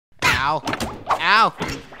Ow. Ow.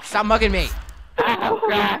 Stop mugging me. Ow,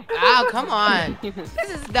 crap. Ow, come on. This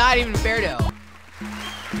is not even fair, though.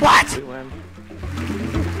 What?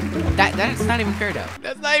 That's not even fair, though.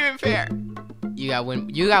 That's not even fair. You got 1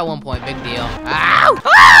 point. Big deal. Ow!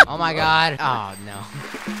 Oh my god. Oh no.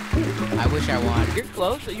 I wish I won. You're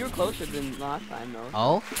closer. You're closer than last time, though.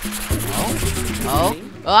 Oh. Oh.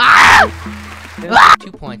 Ah!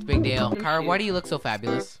 2 points. Big deal. Car, why do you look so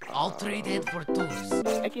fabulous? All traded for twos.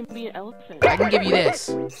 I can be an elephant. I can give you this.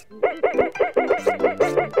 Just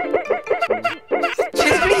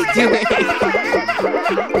what are you doing?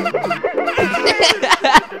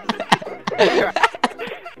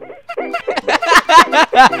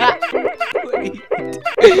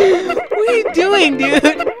 What are you doing, dude?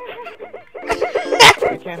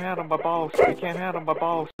 You can't handle my balls. You can't handle my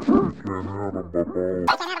balls.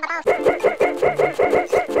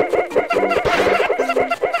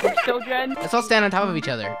 Children. Let's all stand on top of each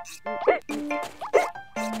other.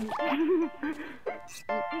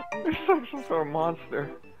 You're some sort of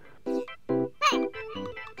monster.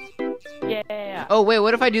 Yeah. Oh wait,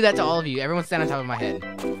 what if I do that to all of you? Everyone stand on top of my head.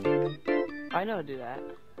 I know how to do that.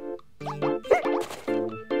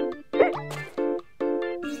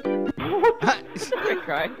 I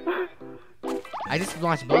cried. I just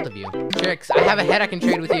launched both of you. Tricks, I have a head I can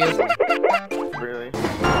trade with you. Really?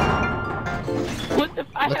 What the?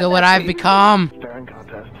 Look at what I've become. Staring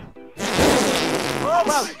contest. Oh,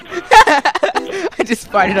 wow. I just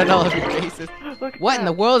farted on all of your faces. What in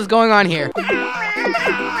the world is going on here?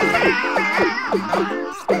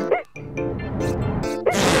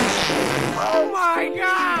 Oh my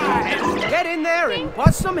god! Get in there and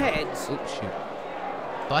bust some heads. Oops, shoot.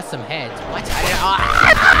 Bust some heads. What?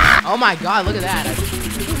 Oh my god, look at that.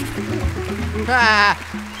 Ah.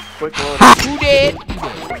 Quick load. Who did? What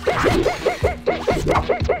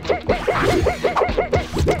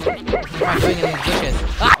am I doing in these bushes?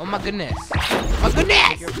 Ah, oh my goodness. Oh my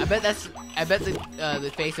goodness! I bet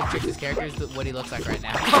the face of Trix's character is what he looks like right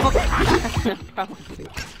now.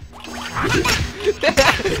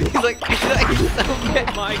 he's like so good.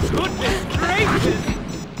 My goodness gracious!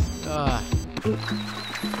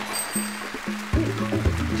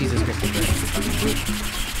 Jesus Christmas.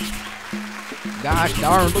 Gosh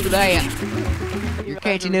darn, look at that. You're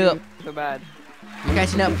catching up. So bad. You're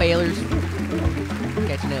catching up, failures.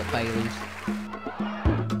 Catching up, failures.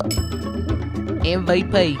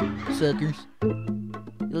 MVP, suckers.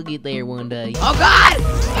 You'll get there one day. Oh God!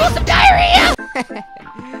 Oh, some diarrhea!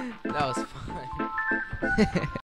 That was fun.